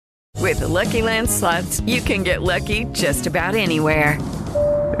With the Lucky Land Slots, you can get lucky just about anywhere.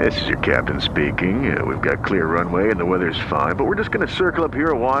 This is your captain speaking. We've got clear runway and the weather's fine, but we're just going to circle up here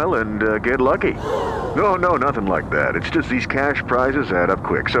a while and get lucky. No, nothing like that. It's just these cash prizes add up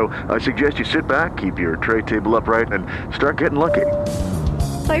quick. So I suggest you sit back, keep your tray table upright, and start getting lucky.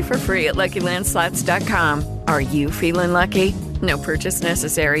 Play for free at LuckyLandSlots.com. Are you feeling lucky? No purchase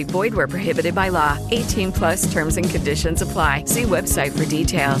necessary. Void where prohibited by law. 18+ terms and conditions apply. See website for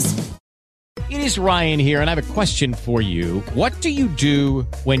details. It is Ryan here, and I have a question for you. What do you do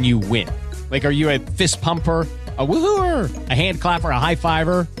when you win? Like, are you a fist pumper, a woohooer, a hand clapper, a high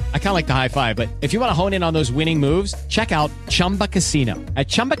fiver? I kind of like the high five, but if you want to hone in on those winning moves, check out Chumba Casino. At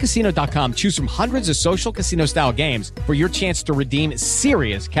ChumbaCasino.com, choose from hundreds of social casino-style games for your chance to redeem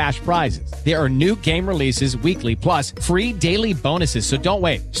serious cash prizes. There are new game releases weekly, plus free daily bonuses. So don't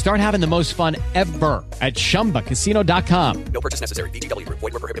wait. Start having the most fun ever at ChumbaCasino.com. No purchase necessary. VGW. Void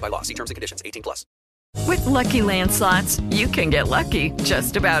where prohibited by law. See terms and conditions. 18+. With Lucky Land Slots, you can get lucky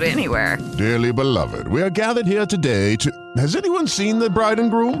just about anywhere. Dearly beloved, we are gathered here today to... Has anyone seen the bride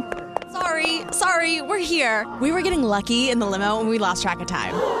and groom? Sorry, we're here. We were getting lucky in the limo and we lost track of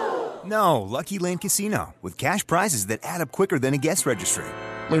time. No, Lucky Land Casino, with cash prizes that add up quicker than a guest registry.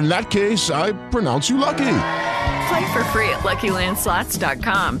 In that case, I pronounce you lucky. Play for free at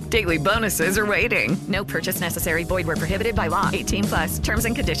LuckyLandSlots.com. Daily bonuses are waiting. No purchase necessary. Void where prohibited by law. 18+. Terms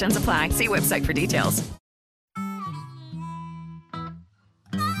and conditions apply. See website for details.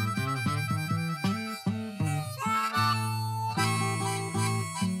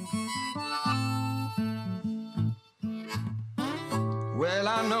 Well,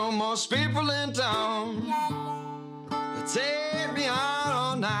 I know most people in town that take me out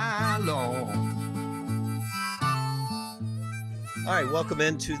all night long. All right, welcome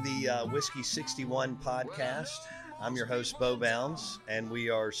into the Whiskey 61 podcast. I'm your host, Bo Bounds, and we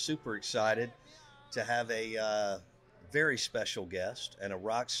are super excited to have a very special guest and a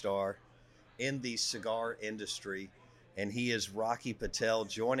rock star in the cigar industry, and he is Rocky Patel,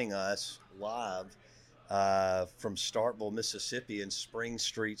 joining us live from Starkville, Mississippi, and Spring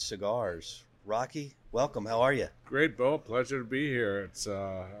Street Cigars. Rocky, welcome. How are you? Great, Bo. Pleasure to be here. It's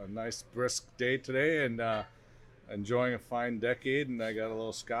a nice brisk day today, and enjoying a fine decade, and I got a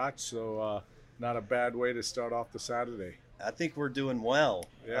little scotch, so not a bad way to start off the Saturday. I think we're doing well.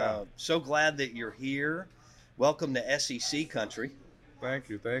 Yeah. So glad that you're here. Welcome to SEC country. Thank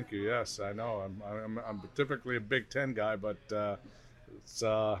you. Yes, I know. I'm typically a Big Ten guy, but it's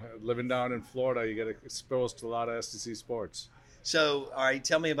living down in Florida, you get exposed to a lot of SEC sports. So, all right,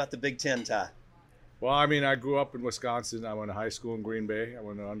 tell me about the Big Ten, Ty. Well, I mean, I grew up in Wisconsin. I went to high school in Green Bay. I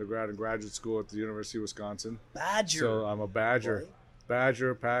went to undergrad and graduate school at the University of Wisconsin. Badger. So I'm a Badger. Boy.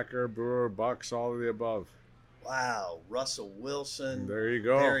 Badger, Packer, Brewer, Bucks, all of the above. Wow. Russell Wilson. There you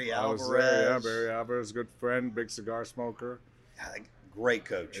go. Barry I was Alvarez. there, yeah. Barry Alvarez, good friend, big cigar smoker. Great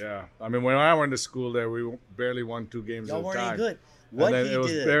coach. Yeah. I mean, when I went to school there, we barely won 2 games Y'all at a weren't time. any good. And then it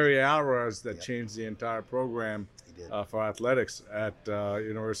was Barry Alvarez that changed the entire program for athletics at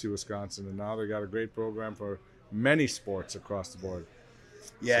University of Wisconsin, and now they got a great program for many sports across the board.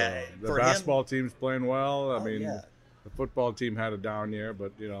 Yeah, so the basketball team's playing well. I mean, yeah. The football team had a down year,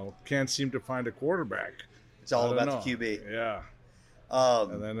 but can't seem to find a quarterback. It's all about the QB. Yeah.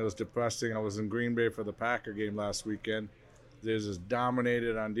 And then it was depressing. I was in Green Bay for the Packer game last weekend. They just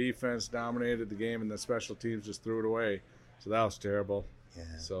dominated on defense, dominated the game, and the special teams just threw it away. So that was terrible.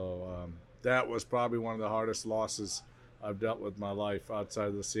 Yeah. So that was probably one of the hardest losses I've dealt with in my life, outside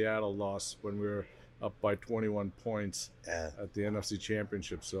of the Seattle loss when we were up by 21 points at the NFC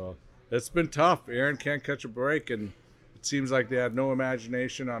Championship. So it's been tough. Aaron can't catch a break, and it seems like they had no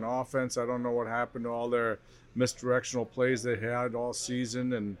imagination on offense. I don't know what happened to all their misdirectional plays they had all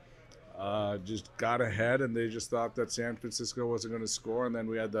season, and just got ahead, and they just thought that San Francisco wasn't going to score. And then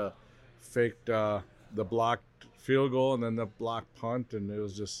we had the faked the blocked field goal and then the blocked punt, and it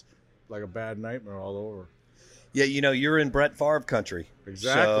was just like a bad nightmare all over. Yeah, you're in Brett Favre country.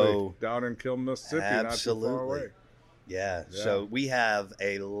 Exactly. So, down in Kiln, Mississippi, absolutely. Not too far away. Yeah. So we have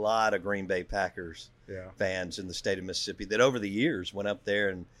a lot of Green Bay Packers fans in the state of Mississippi that over the years went up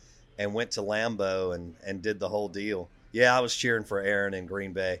there and went to Lambeau and did the whole deal. Yeah, I was cheering for Aaron in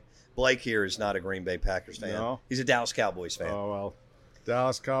Green Bay. Blake here is not a Green Bay Packers fan. No. He's a Dallas Cowboys fan. Oh, well.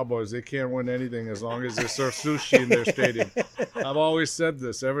 Dallas Cowboys, they can't win anything as long as they serve sushi in their stadium. I've always said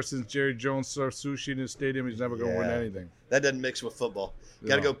this. Ever since Jerry Jones served sushi in his stadium, he's never going to win anything. That doesn't mix with football.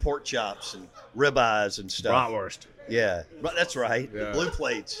 Got to go pork chops and ribeyes and stuff. Bratwurst. Yeah, that's right. Yeah. Blue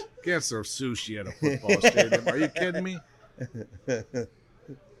plates. Can't serve sushi at a football stadium. Are you kidding me?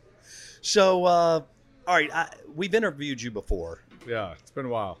 So, all right, we've interviewed you before. Yeah, it's been a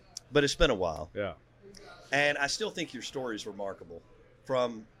while. But it's been a while. Yeah. And I still think your story is remarkable.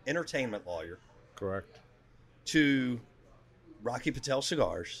 From entertainment lawyer. Correct. To Rocky Patel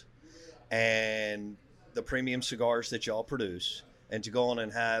Cigars and the premium cigars that y'all produce, and to go on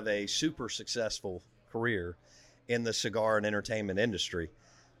and have a super successful career in the cigar and entertainment industry.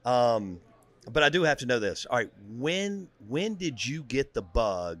 But I do have to know this. All right, when did you get the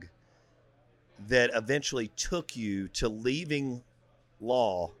bug that eventually took you to leaving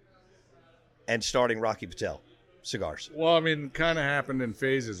law and starting Rocky Patel Cigars? Well, I mean, kind of happened in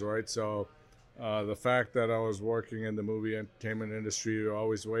phases, right? So the fact that I was working in the movie entertainment industry, you're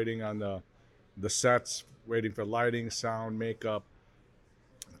always waiting on the sets, waiting for lighting, sound, makeup,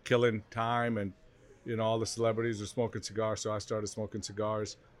 killing time, and all the celebrities were smoking cigars, so I started smoking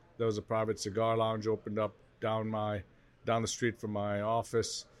cigars. There was a private cigar lounge opened up down the street from my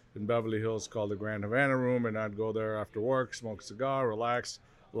office in Beverly Hills called the Grand Havana Room, and I'd go there after work, smoke a cigar, relax.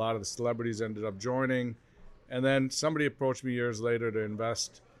 A lot of the celebrities ended up joining. And then somebody approached me years later to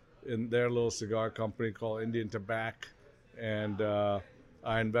invest in their little cigar company called Indian Tobacco. And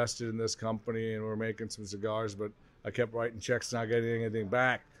I invested in this company, and we're making some cigars, but I kept writing checks, not getting anything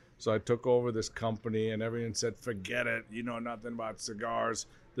back. So I took over this company, and everyone said, forget it. You know nothing about cigars.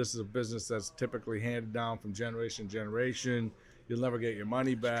 This is a business that's typically handed down from generation to generation. You'll never get your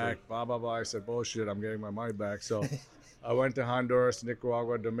money back, blah, blah, blah. I said, bullshit, I'm getting my money back. So I went to Honduras,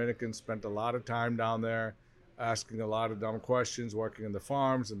 Nicaragua, Dominican, spent a lot of time down there, asking a lot of dumb questions, working in the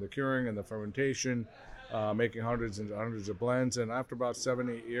farms and the curing and the fermentation, making hundreds and hundreds of blends. And after about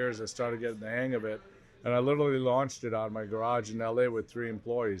 7-8 years, I started getting the hang of it. And I literally launched it out of my garage in LA with 3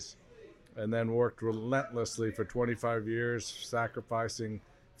 employees, and then worked relentlessly for 25 years, sacrificing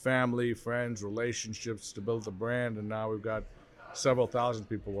family, friends, relationships to build the brand. And now we've got several thousand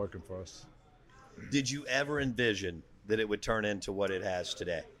people working for us. Did you ever envision that it would turn into what it has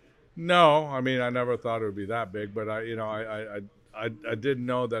today? No, I mean, I never thought it would be that big, but I did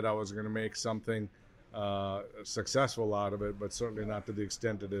know that I was going to make something successful out of it, but certainly not to the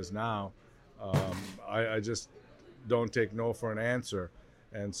extent it is now. I just don't take no for an answer,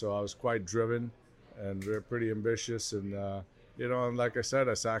 and so I was quite driven and pretty ambitious, and and like I said,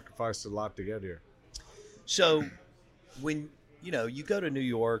 I sacrificed a lot to get here. So when you go to New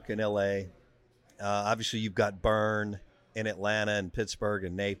York and LA, obviously you've got Burn in Atlanta and Pittsburgh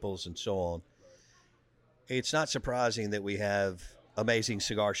and Naples and so on. It's not surprising that we have amazing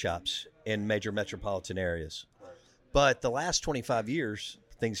cigar shops in major metropolitan areas, but the last 25 years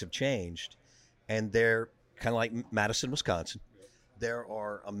things have changed. And they're kind of like Madison, Wisconsin. There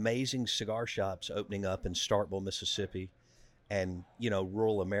are amazing cigar shops opening up in Starkville, Mississippi, and,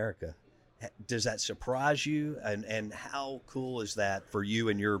 rural America. Does that surprise you? And how cool is that for you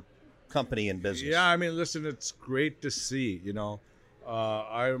and your company and business? Yeah, I mean, listen, it's great to see,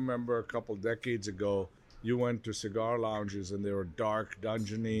 I remember a couple decades ago, you went to cigar lounges and they were dark,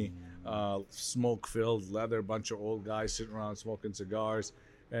 dungeony, smoke-filled, leather, bunch of old guys sitting around smoking cigars.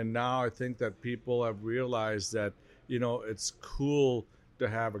 And now I think that people have realized that, it's cool to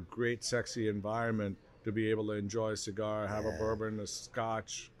have a great, sexy environment to be able to enjoy a cigar, have a bourbon, a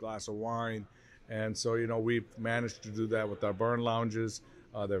scotch, glass of wine. And so, we've managed to do that with our Burn lounges.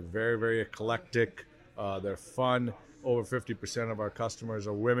 They're very, very eclectic. They're fun. Over 50% of our customers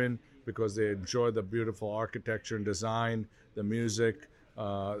are women because they enjoy the beautiful architecture and design, the music,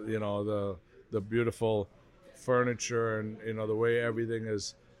 the beautiful furniture, and the way everything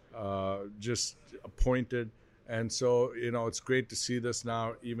is just appointed. And so it's great to see this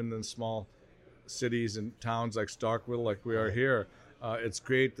now, even in small cities and towns like Starkville, like we are here. It's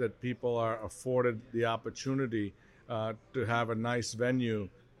great that people are afforded the opportunity to have a nice venue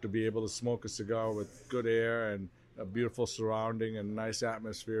to be able to smoke a cigar with good air and a beautiful surrounding and nice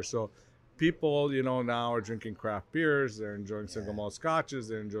atmosphere. So people, now are drinking craft beers, they're enjoying single malt scotches,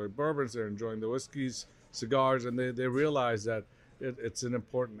 they're enjoying bourbons, they're enjoying the whiskeys, cigars, and they realize that it's an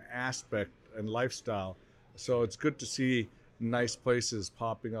important aspect and lifestyle. So it's good to see nice places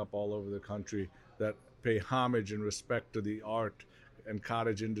popping up all over the country that pay homage and respect to the art and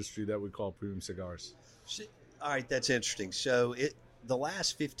cottage industry that we call premium cigars. All right, that's interesting. So the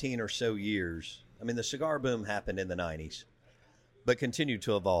last 15 or so years, I mean, the cigar boom happened in the 90s, but continued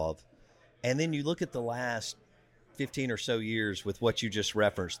to evolve. And then you look at the last 15 or so years with what you just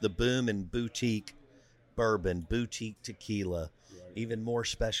referenced, the boom in boutique bourbon, boutique tequila, even more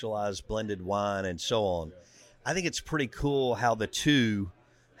specialized blended wine, and so on. I think it's pretty cool how the two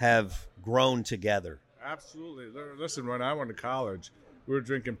have grown together. Absolutely. Listen, when I went to college, we were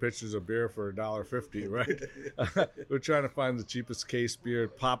drinking pitchers of beer for $1.50, right? We're trying to find the cheapest case beer,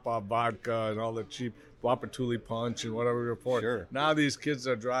 pop-off vodka, and all the cheap Wapatuli Punch and whatever we report. Sure. Now these kids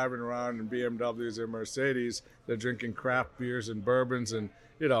are driving around in BMWs and Mercedes. They're drinking craft beers and bourbons, and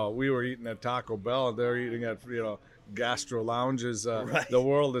we were eating at Taco Bell, and they're eating at gastro lounges. Right. The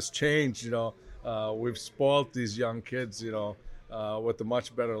world has changed. We've spoiled these young kids. With a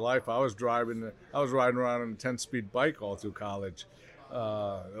much better life. I was riding around on a 10-speed bike all through college.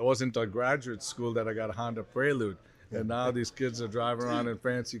 It wasn't until graduate school that I got a Honda Prelude, and now these kids are driving around in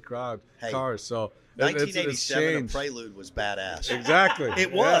fancy cars. So 1987, a Prelude was badass. Exactly.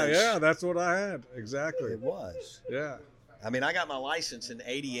 It was. Yeah, that's what I had. Exactly. It was. Yeah. I mean, I got my license in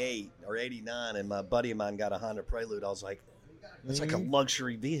 88 or 89, and my buddy of mine got a Honda Prelude. I was like, that's like a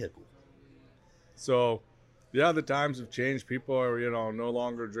luxury vehicle. So, yeah, the times have changed. People are, no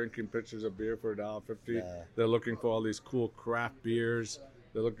longer drinking pitchers of beer for $1.50. Yeah. They're looking for all these cool craft beers.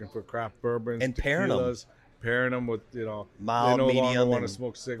 They're looking for craft bourbons and tequilas, pairing them with, mild, they no medium, longer want to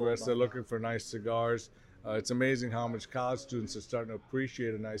smoke cigarettes. They're looking for nice cigars. It's amazing how much college students are starting to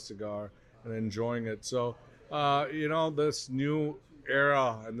appreciate a nice cigar and enjoying it. So, this new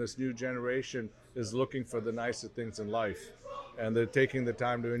era and this new generation is looking for the nicer things in life, and they're taking the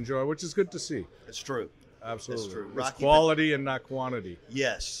time to enjoy, which is good to see. It's true. Absolutely. It's true. It's quality and not quantity.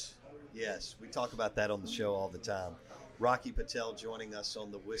 Yes. We talk about that on the show all the time. Rocky Patel joining us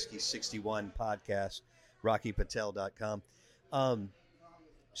on the Whiskey 61 podcast, RockyPatel.com.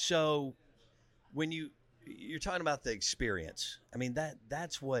 So when you're talking about the experience, I mean,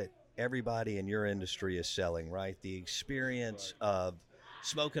 that's what everybody in your industry is selling, right? The experience of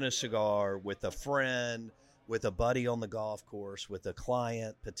smoking a cigar with a friend, with a buddy on the golf course, with a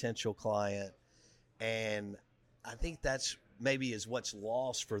client, potential client. And I think that's maybe is what's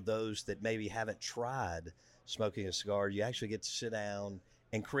lost for those that maybe haven't tried smoking a cigar. You actually get to sit down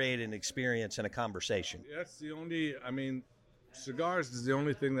and create an experience and a conversation. That's cigars is the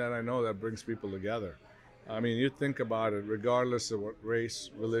only thing that I know that brings people together. I mean, you think about it, regardless of what race,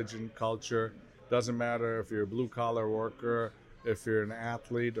 religion, culture, doesn't matter if you're a blue-collar worker, if you're an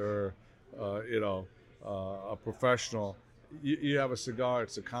athlete or, a professional. You have a cigar,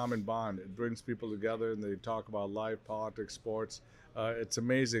 it's a common bond. It brings people together and they talk about life, politics, sports. It's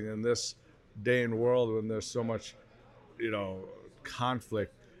amazing in this day and world when there's so much,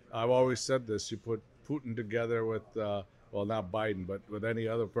 conflict. I've always said this, you put Putin together with, not Biden, but with any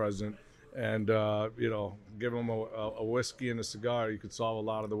other president and, give him a whiskey and a cigar, you could solve a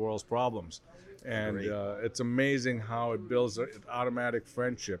lot of the world's problems. And it's amazing how it builds an automatic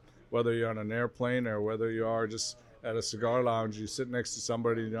friendship, whether you're on an airplane or whether you are just at a cigar lounge, you sit next to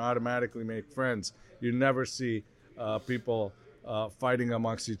somebody and you automatically make friends. You never see people fighting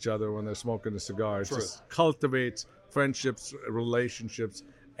amongst each other when they're smoking a cigar. It just cultivates friendships, relationships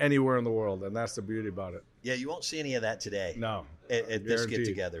anywhere in the world, and that's the beauty about it. Yeah, you won't see any of that today. No. At this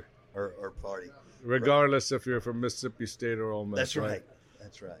get-together or party. Regardless if you're from Mississippi State or Ole Miss. That's right.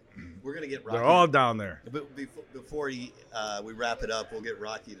 That's right. We're going to get Rocky. They're all down there. But before we wrap it up, we'll get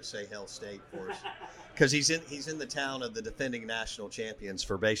Rocky to say Hell State for us. Because he's in the town of the defending national champions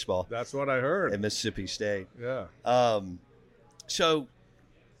for baseball. That's what I heard. At Mississippi State. Yeah. So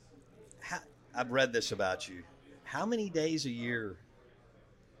I've read this about you. How many days a year?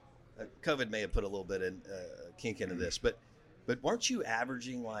 COVID may have put a little bit in kink into this, but weren't you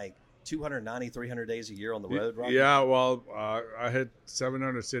averaging like 290, 300 days a year on the road, Rocky? Yeah, well, I hit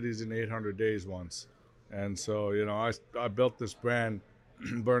 700 cities in 800 days once. And so, I built this brand,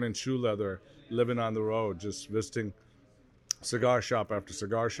 Burning Shoe Leather, living on the road, just visiting cigar shop after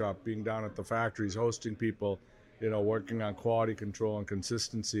cigar shop, being down at the factories, hosting people, working on quality control and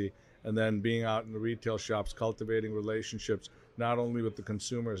consistency, and then being out in the retail shops, cultivating relationships, not only with the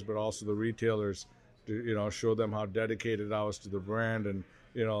consumers, but also the retailers, to, show them how dedicated I was to the brand and,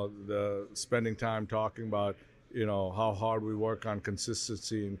 the spending time talking about, how hard we work on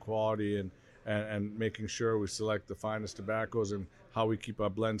consistency and quality and making sure we select the finest tobaccos and how we keep our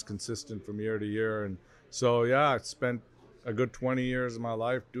blends consistent from year to year. And so, I spent a good 20 years of my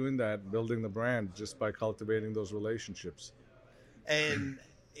life doing that, building the brand just by cultivating those relationships. And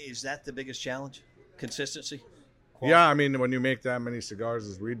is that the biggest challenge? Consistency? Quality? Yeah, I mean, when you make that many cigars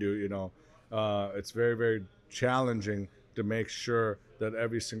as we do, it's very, very challenging to make sure that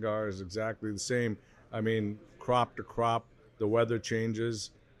every cigar is exactly the same. I mean, crop to crop, the weather changes,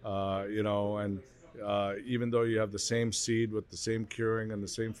 and even though you have the same seed with the same curing and the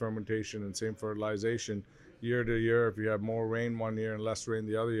same fermentation and same fertilization, year to year, if you have more rain one year and less rain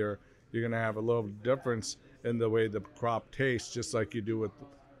the other year, you're going to have a little difference in the way the crop tastes, just like you do with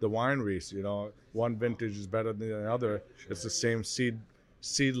the wineries. One vintage is better than the other. It's the same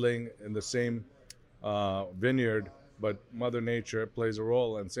seedling in the same vineyard, but Mother Nature plays a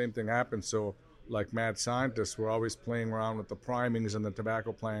role, and same thing happens. So like mad scientists, we're always playing around with the primings and the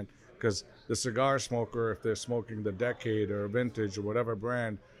tobacco plant, because the cigar smoker, if they're smoking the Decade or Vintage or whatever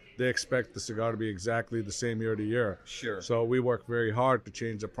brand, they expect the cigar to be exactly the same year to year. Sure. So we work very hard to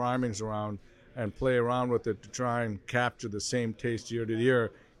change the primings around and play around with it to try and capture the same taste year to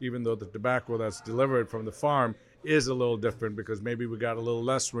year, even though the tobacco that's delivered from the farm is a little different because maybe we got a little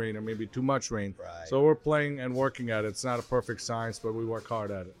less rain or maybe too much rain. Right. So we're playing and working at it. It's not a perfect science, but we work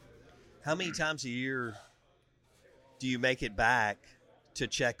hard at it. How many times a year do you make it back to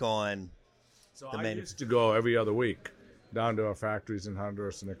check on the I used to go every other week down to our factories in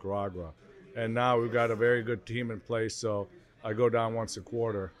Honduras and Nicaragua. And now we've got a very good team in place, so I go down once a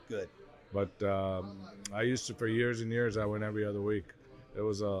quarter. Good. But I used to, for years and years, I went every other week. It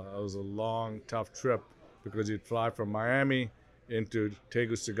was a long, tough trip because you'd fly from Miami into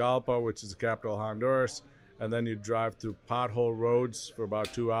Tegucigalpa, which is the capital of Honduras, and then you'd drive through pothole roads for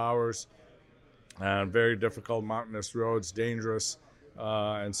about 2 hours, and very difficult mountainous roads, dangerous,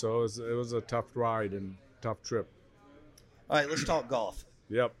 and so it was a tough ride and tough trip. All right, let's talk golf.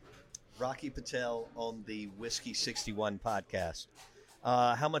 Yep. Rocky Patel on the Whiskey 61 podcast.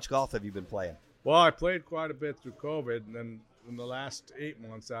 How much golf have you been playing? Well, I played quite a bit through COVID, and then in the last 8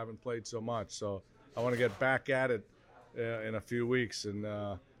 months, I haven't played so much. So I want to get back at it in a few weeks, and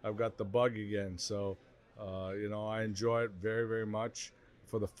I've got the bug again. So, I enjoy it very, very much.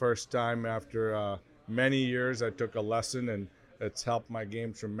 For the first time after many years, I took a lesson, and it's helped my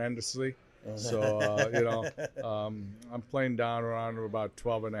game tremendously. So, I'm playing down around about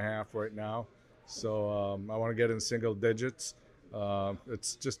 12 and a half right now. So I want to get in single digits.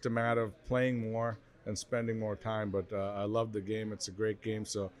 It's just a matter of playing more and spending more time, but I love the game. It's a great game,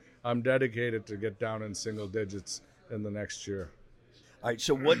 so I'm dedicated to get down in single digits in the next year. All right,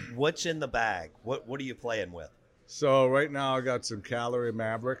 so what's in the bag? What are you playing with? So right now I got some Calorie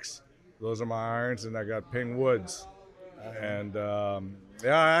Mavericks. Those are my irons, and I got Ping Woods. And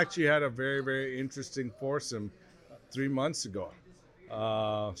I actually had a very, very interesting foursome 3 months ago.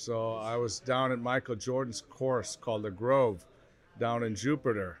 So I was down at Michael Jordan's course called the Grove down in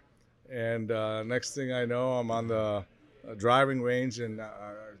Jupiter. And next thing I know, I'm on the driving range, and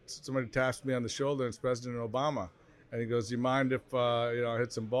somebody taps me on the shoulder, and it's President Obama. And he goes, "Do you mind if I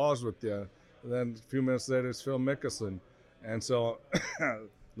hit some balls with you?" And then a few minutes later, it's Phil Mickelson. And so,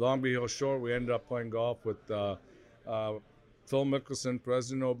 long behold short, we ended up playing golf with Phil Mickelson,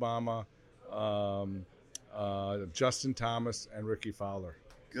 President Obama, Justin Thomas, and Ricky Fowler.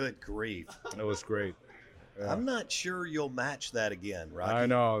 Good grief. It was great. Yeah. I'm not sure you'll match that again, Rocky. I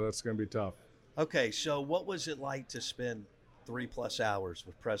know. That's going to be tough. Okay, so what was it like to spend 3+ hours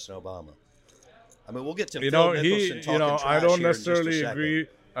with President Obama? I mean, we'll get to Phil Mickelson talking trash I don't here in just a necessarily second. agree.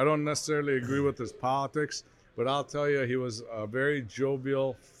 I don't necessarily agree with his politics, but I'll tell you, he was a very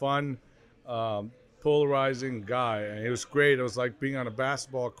jovial, fun, polarizing guy, and he was great. It was like being on a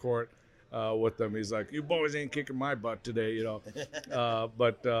basketball court with him. He's like, "You boys ain't kicking my butt today,"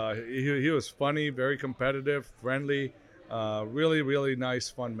 But he was funny, very competitive, friendly, really, really nice,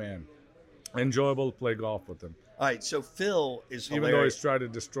 fun man. Enjoyable to play golf with him. All right, so Phil is hilarious. Even though he's tried to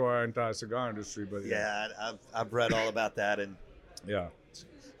destroy our entire cigar industry, but yeah, I've read all about that, and yeah.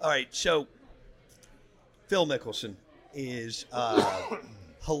 All right, so Phil Mickelson is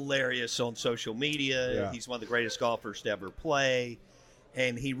hilarious on social media. Yeah. He's one of the greatest golfers to ever play,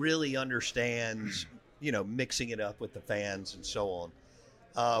 and he really understands, mixing it up with the fans and so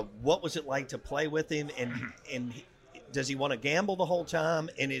on. What was it like to play with him, and does he want to gamble the whole time,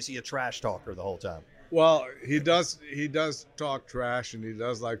 and is he a trash talker the whole time? Well, he does talk trash, and he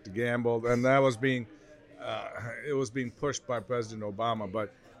does like to gamble, and that was being pushed by President Obama.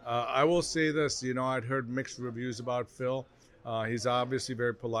 But I will say this, I'd heard mixed reviews about Phil. He's obviously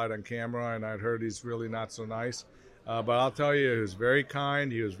very polite on camera, and I'd heard he's really not so nice. But I'll tell you, he was very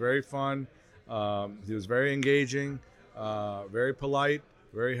kind. He was very fun. He was very engaging, very polite,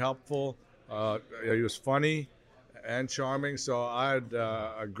 very helpful. He was funny and charming, so I had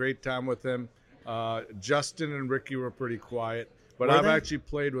a great time with him. Justin and Ricky were pretty quiet, but I've actually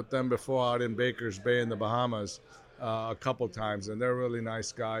played with them before out in Baker's Bay in the Bahamas a couple times, and they're really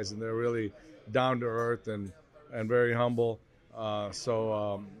nice guys, and they're really down to earth and very humble.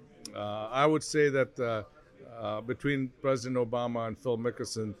 So I would say that between President Obama and Phil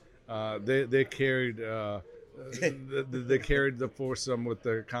Mickelson, they carried the foursome with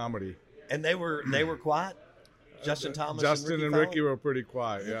their comedy. And they were quiet. Justin Thomas and Ricky were pretty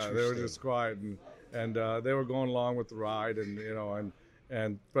quiet. Yeah, they were just quiet, and they were going along with the ride,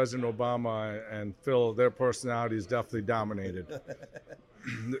 and President Obama and Phil, their personalities definitely dominated.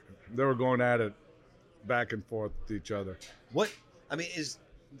 They were going at it back and forth with each other.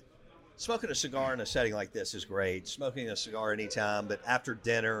 Smoking a cigar in a setting like this is great. Smoking a cigar anytime, but after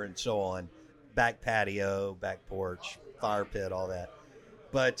dinner and so on, back patio, back porch, fire pit, all that.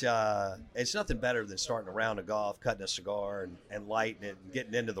 But it's nothing better than starting a round of golf, cutting a cigar, and lighting it and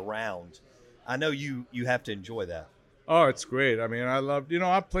getting into the round. I know you have to enjoy that. Oh, it's great. I mean, I love,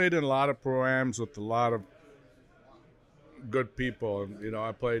 I played in a lot of pro-ams with a lot of good people. And,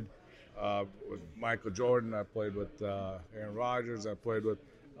 I played with Michael Jordan. I played with Aaron Rodgers. I played with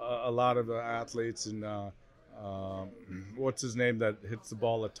a lot of the athletes. And what's his name that hits the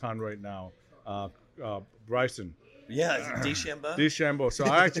ball a ton right now? Bryson. Yeah, DeChambeau. DeChambeau. So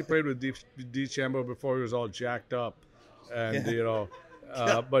I actually played with DeChambeau before he was all jacked up. And,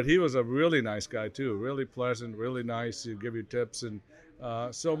 but he was a really nice guy too, really pleasant, really nice. He'd give you tips, and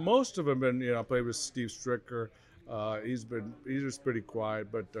so most of them been, I played with Steve Stricker. He's just pretty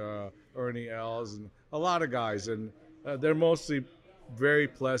quiet, but Ernie Els and a lot of guys, and they're mostly very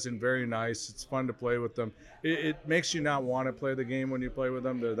pleasant, very nice. It's fun to play with them. It makes you not want to play the game when you play with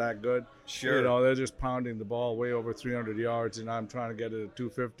them. They're that good. Sure. They're just pounding the ball way over 300 yards, and I'm trying to get it at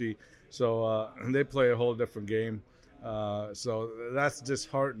 250. So they play a whole different game. So that's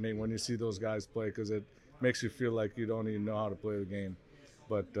disheartening when you see those guys play, because it makes you feel like you don't even know how to play the game.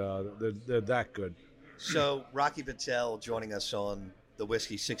 But they're that good. So Rocky Patel joining us on the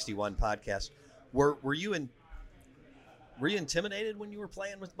Whiskey 61 podcast. Were you intimidated when you were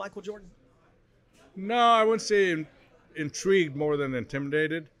playing with Michael Jordan? No, I wouldn't say intrigued more than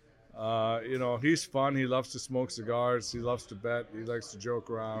intimidated. He's fun. He loves to smoke cigars. He loves to bet. He likes to joke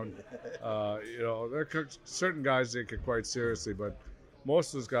around. There are certain guys take it quite seriously, but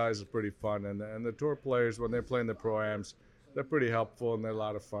most of those guys are pretty fun. And the tour players, when they're playing the pro-ams, they're pretty helpful and they're a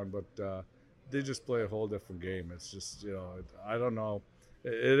lot of fun, but they just play a whole different game. It's just, I don't know.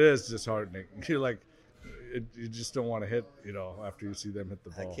 It is disheartening. You just don't want to hit, after you see them hit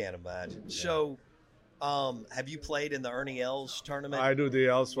the ball. I can't imagine. Yeah. So, have you played in the Ernie Els tournament? I do the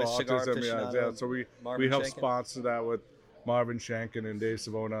Els for Cigar Autism. Aficionado, Yeah. So we help Shankin? sponsor that with Marvin Shankin and Dave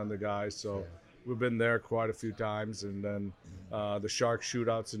Savona and the guys. So we've been there quite a few times. And then the Shark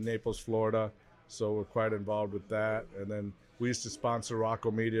Shootouts in Naples, Florida. So we're quite involved with that. And then we used to sponsor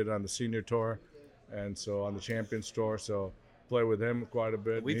Rocco Media on the Senior Tour, and so on the Champions Tour. So play with him quite a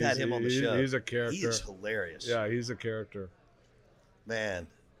bit. We've had him on the show. He's a character. He is hilarious. Yeah, he's a character. Man,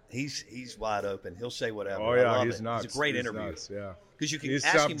 he's wide open. He'll say whatever. Oh yeah, I love he's it. nuts. It's a great He's interview. Nuts, yeah. Because you can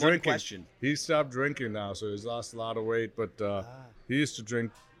ask him one question. He stopped drinking now, so he's lost a lot of weight. But he used to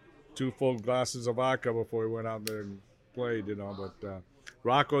drink 2 full glasses of vodka before he went out there and played, But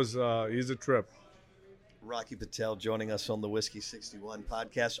Rocco's he's a trip. Rocky Patel joining us on the Whiskey 61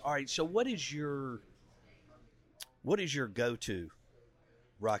 podcast. All right, so what is your go-to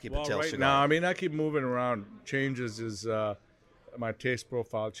Rocky Patel right cigar? now, I keep moving around. Changes is my taste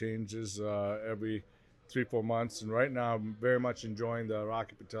profile changes every 3-4 months, and right now I'm very much enjoying the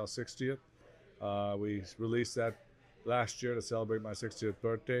Rocky Patel 60th. We released that last year to celebrate my 60th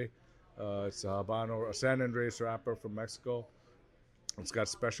birthday. It's a Habano, a San Andres wrapper from Mexico. It's got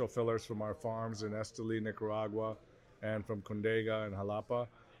special fillers from our farms in Esteli, Nicaragua, and from Condega and Jalapa.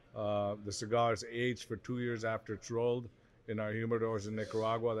 The cigar is aged for 2 years after it's rolled in our humidors in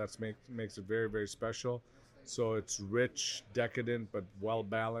Nicaragua. That makes it very, very special. So it's rich, decadent, but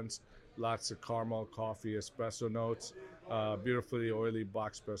well-balanced. Lots of caramel, coffee, espresso notes. Beautifully oily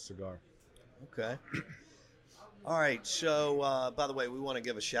box press cigar. Okay. All right. So, by the way, we want to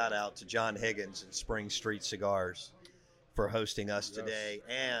give a shout-out to John Higgins and Spring Street Cigars for hosting us today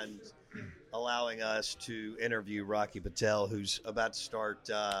and allowing us to interview Rocky Patel, who's about to start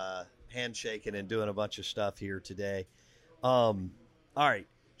handshaking and doing a bunch of stuff here today. All right.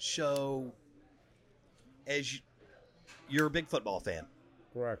 So, you're a big football fan.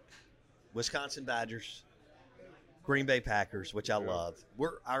 Correct. Wisconsin Badgers, Green Bay Packers, which I love.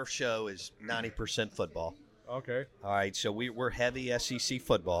 Our show is 90% football. Okay. All right, so we're heavy SEC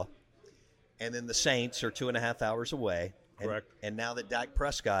football. And then the Saints are 2.5 hours away. Correct. And now that Dak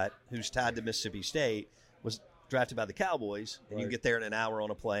Prescott, who's tied to Mississippi State, was drafted by the Cowboys, and you can get there in an hour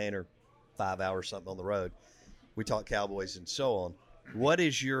on a plane or 5 hours something on the road. We talk Cowboys and so on.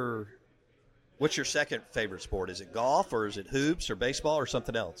 What's your second favorite sport? Is it golf, or is it hoops, or baseball, or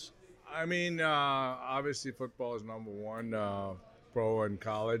something else? Obviously football is number one, pro and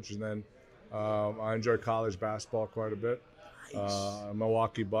college, and then I enjoy college basketball quite a bit. Nice.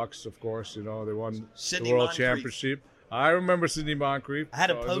 Milwaukee Bucks, of course, they won the World Championship. I remember Sidney Moncrief. I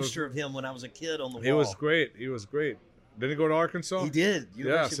had a poster of him when I was a kid on the wall. He was great. Didn't he go to Arkansas? He did.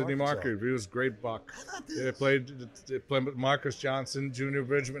 Sidney Moncrief. He was a great buck. They played Marcus Johnson, Junior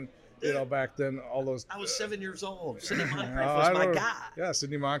Bridgman. back then, all those. I was 7 years old. Sidney Moncrief was my guy. Yeah,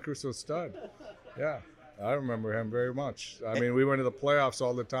 Sidney Moncrief was a stud. Yeah, I remember him very much. I mean, we went to the playoffs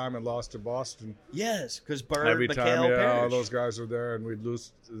all the time and lost to Boston. Yes, because Bird, every McHale, time, Parrish. all those guys were there, and we'd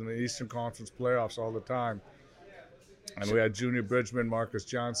lose in the Eastern Conference playoffs all the time. And we had Junior Bridgman, Marcus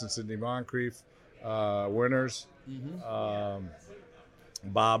Johnson, Sidney Moncrief, winners. Mm-hmm.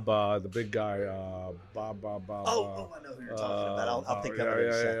 Bob, the big guy, Bob. I know who you're talking about. I'll think of it in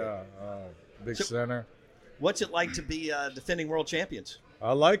a second. Big center. What's it like to be defending world champions?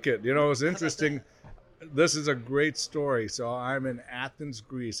 I like it. It was interesting. This is a great story. So I'm in Athens,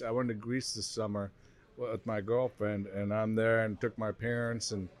 Greece. I went to Greece this summer with my girlfriend, and I'm there and took my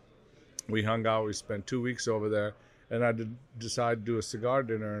parents, and we hung out. We spent 2 weeks over there, and I decided to do a cigar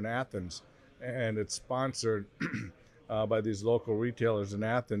dinner in Athens, and it's sponsored by these local retailers in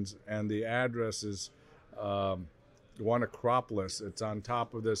Athens, and the address is One Acropolis. It's on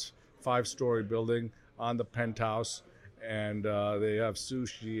top of this 5-story building on the penthouse, and they have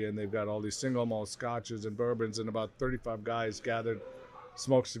sushi, and they've got all these single malt scotches and bourbons, and about 35 guys gathered,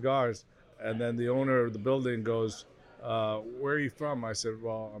 smoke cigars. And then the owner of the building goes, where are you from? I said,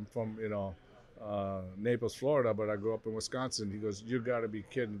 well, I'm from, Naples, Florida, but I grew up in Wisconsin. He goes, you got to be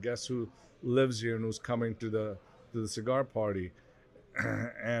kidding. Guess who lives here and who's coming to the cigar party?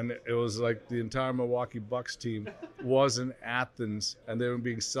 And it was like the entire Milwaukee Bucks team was in Athens, and they were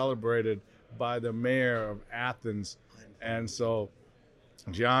being celebrated by the mayor of Athens. And so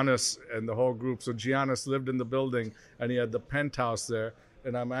Giannis and the whole group, so Giannis lived in the building, and he had the penthouse there,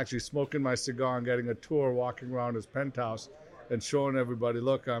 and I'm actually smoking my cigar and getting a tour, walking around his penthouse and showing everybody,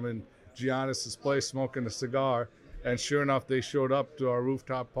 look, I'm in Giannis's place smoking a cigar. And sure enough, they showed up to our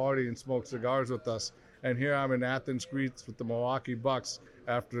rooftop party and smoked cigars with us. And here I'm in Athens, Greece with the Milwaukee Bucks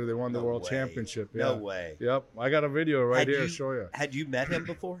after they won the World Championship. Yeah. No way. Yep. I got a video right here to show you. Had you met him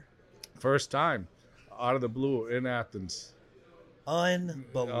before? First time, out of the blue in Athens.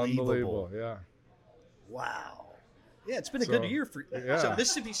 Unbelievable. Yeah. Wow. Yeah, it's been a good year for. Yeah. So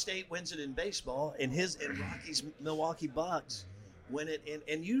Mississippi State wins it in baseball, and Rocky's Milwaukee Bucks win it.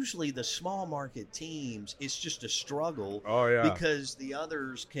 And usually the small market teams, it's just a struggle. Oh yeah. Because the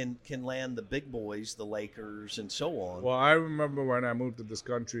others can land the big boys, the Lakers, and so on. Well, I remember when I moved to this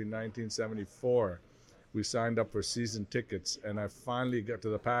country in 1974, we signed up for season tickets, and I finally got to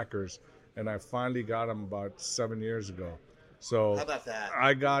the Packers, and I finally got them about 7 years ago. So how about that?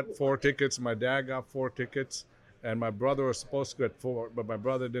 I got 4 tickets. My dad got 4 tickets. And my brother was supposed to get 4, but my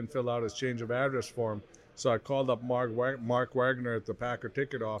brother didn't fill out his change of address form. So I called up Mark Wagner at the Packer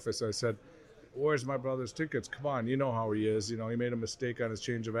ticket office. I said, where's my brother's tickets? Come on, you know how he is. He made a mistake on his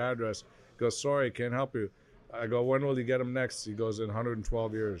change of address. He goes, sorry, can't help you. I go, when will he get them next? He goes, in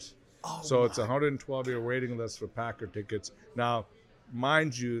 112 years. So it's a 112-year waiting list for Packer tickets. Now,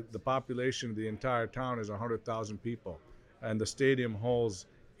 mind you, the population of the entire town is 100,000 people, and the stadium holds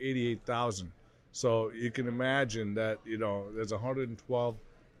 88,000. So you can imagine that, there's a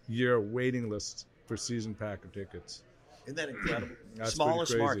 112-year waiting list for season Packer tickets. Isn't that incredible? That's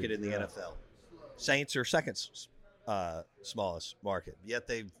smallest pretty crazy. market in the NFL. Saints are second smallest market, yet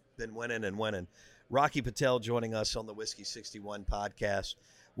they've been winning and winning. Rocky Patel joining us on the Whiskey 61 podcast.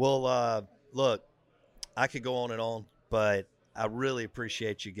 Well, look, I could go on and on, but I really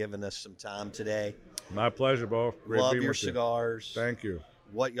appreciate you giving us some time today. My pleasure, Bo. Great Love being your with you. cigars. Thank you.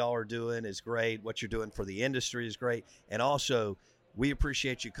 What y'all are doing is great. What you're doing for the industry is great. And also, we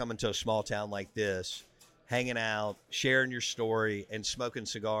appreciate you coming to a small town like this, hanging out, sharing your story, and smoking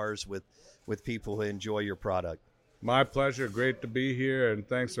cigars with people who enjoy your product. My pleasure. Great to be here, and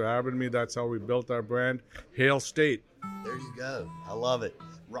thanks for having me. That's how we built our brand, Hail State. There you go. I love it.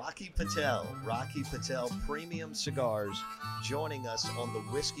 Rocky Patel Premium Cigars, joining us on the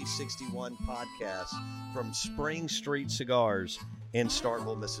Whiskey 61 podcast from Spring Street Cigars in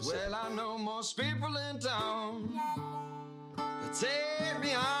Starkville, Mississippi. Well, I know most people in town that take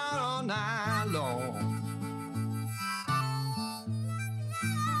me out all night long.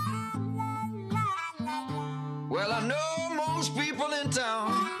 Well, I know most people in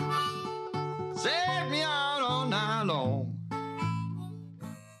town take me out all night long.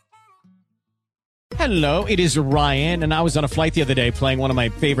 Hello, it is Ryan, and I was on a flight the other day playing one of my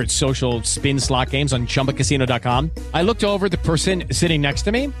favorite social spin slot games on ChumbaCasino.com. I looked over at the person sitting next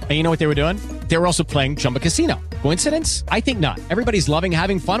to me, and you know what they were doing? They were also playing Chumba Casino. Coincidence? I think not. Everybody's loving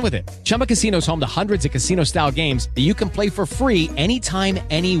having fun with it. Chumba Casino is home to hundreds of casino-style games that you can play for free anytime,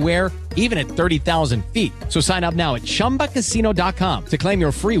 anywhere, even at 30,000 feet. So sign up now at ChumbaCasino.com to claim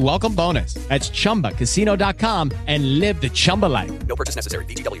your free welcome bonus. That's ChumbaCasino.com and live the Chumba life. No purchase necessary.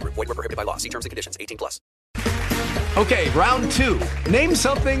 VGW. Void where prohibited by law. See terms and conditions. 18+. Okay, round two. Name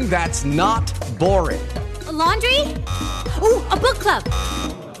something that's not boring. A laundry? Ooh, a book club.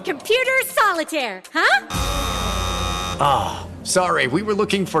 Computer solitaire, huh? Ah, sorry, we were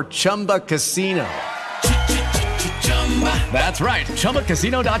looking for Chumba Casino. That's right,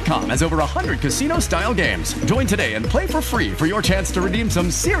 ChumbaCasino.com has over 100 casino-style games. Join today and play for free for your chance to redeem some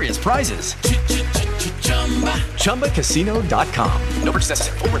serious prizes. ChumbaCasino.com. No purchase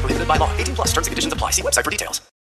necessary. Void where prohibited by law. 18 plus terms and conditions apply. See website for details.